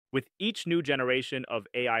With each new generation of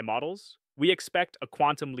AI models, we expect a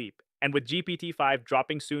quantum leap. And with GPT-5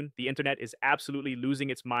 dropping soon, the internet is absolutely losing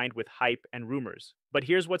its mind with hype and rumors. But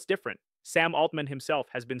here's what's different. Sam Altman himself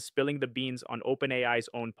has been spilling the beans on OpenAI's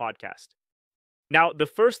own podcast. Now, the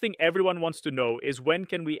first thing everyone wants to know is when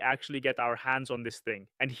can we actually get our hands on this thing?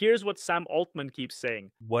 And here's what Sam Altman keeps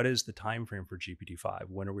saying. What is the time frame for GPT-5?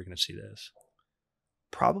 When are we going to see this?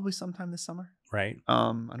 Probably sometime this summer. Right?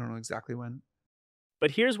 I don't know exactly when. But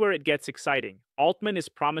here's where it gets exciting. Altman is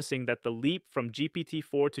promising that the leap from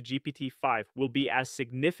GPT-4 to GPT-5 will be as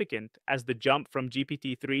significant as the jump from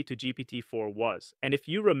GPT-3 to GPT-4 was. And if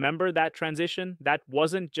you remember that transition, that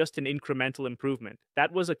wasn't just an incremental improvement.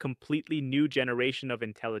 That was a completely new generation of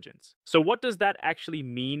intelligence. So what does that actually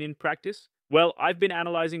mean in practice? Well, I've been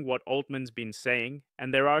analyzing what Altman's been saying,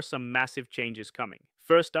 and there are some massive changes coming.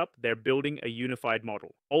 First up, they're building a unified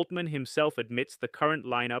model. Altman himself admits the current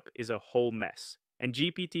lineup is a whole mess, and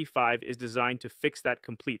GPT-5 is designed to fix that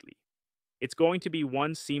completely. It's going to be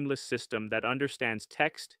one seamless system that understands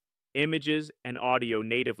text, images, and audio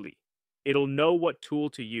natively. It'll know what tool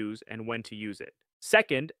to use and when to use it.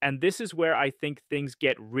 Second, and this is where I think things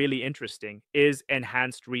get really interesting, is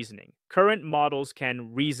enhanced reasoning. Current models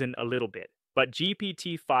can reason a little bit, but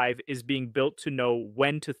GPT-5 is being built to know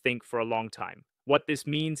when to think for a long time. What this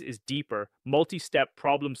means is deeper, multi-step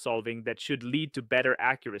problem solving that should lead to better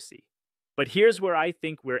accuracy. But here's where I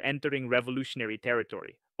think we're entering revolutionary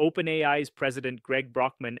territory. OpenAI's president Greg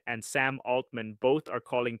Brockman and Sam Altman both are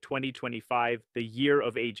calling 2025 the year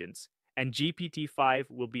of agents, and GPT-5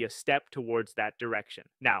 will be a step towards that direction.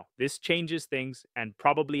 Now, this changes things and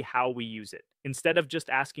probably how we use it. Instead of just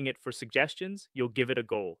asking it for suggestions, you'll give it a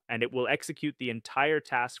goal, and it will execute the entire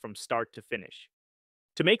task from start to finish.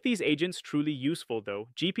 To make these agents truly useful, though,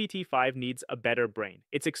 GPT-5 needs a better brain.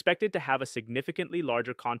 It's expected to have a significantly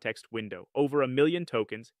larger context window, over 1 million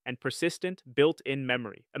tokens, and persistent, built-in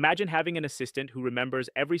memory. Imagine having an assistant who remembers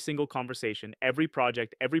every single conversation, every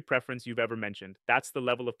project, every preference you've ever mentioned. That's the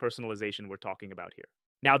level of personalization we're talking about here.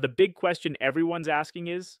 Now, the big question everyone's asking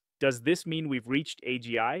is, does this mean we've reached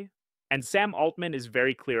AGI? And Sam Altman is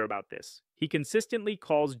very clear about this. He consistently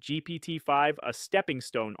calls GPT-5 a stepping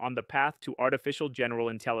stone on the path to artificial general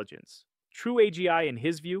intelligence. True AGI, in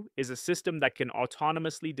his view, is a system that can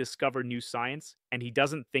autonomously discover new science, and he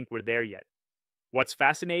doesn't think we're there yet. What's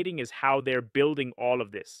fascinating is how they're building all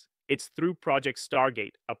of this. It's through Project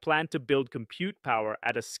Stargate, a plan to build compute power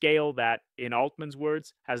at a scale that, in Altman's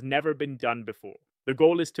words, has never been done before. The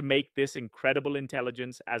goal is to make this incredible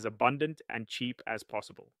intelligence as abundant and cheap as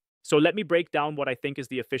possible. So let me break down what I think is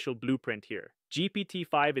the official blueprint here.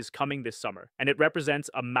 GPT-5 is coming this summer, and it represents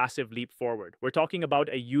a massive leap forward. We're talking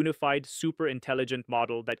about a unified, super intelligent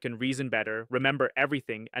model that can reason better, remember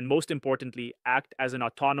everything, and most importantly, act as an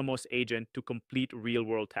autonomous agent to complete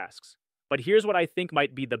real-world tasks. But here's what I think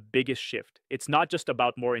might be the biggest shift. It's not just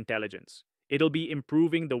about more intelligence. It'll be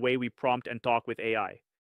improving the way we prompt and talk with AI.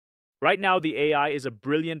 Right now, the AI is a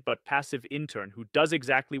brilliant but passive intern who does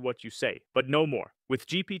exactly what you say, but no more. With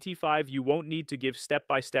GPT-5, you won't need to give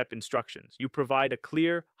step-by-step instructions. You provide a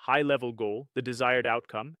clear, high-level goal, the desired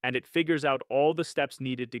outcome, and it figures out all the steps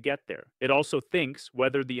needed to get there. It also thinks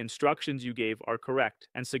whether the instructions you gave are correct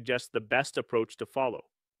and suggests the best approach to follow.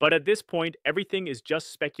 But at this point, everything is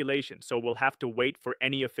just speculation, so we'll have to wait for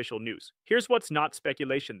any official news. Here's what's not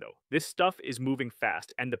speculation, though. This stuff is moving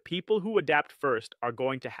fast, and the people who adapt first are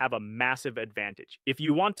going to have a massive advantage. If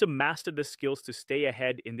you want to master the skills to stay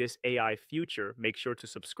ahead in this AI future, make sure to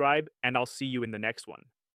subscribe, and I'll see you in the next one.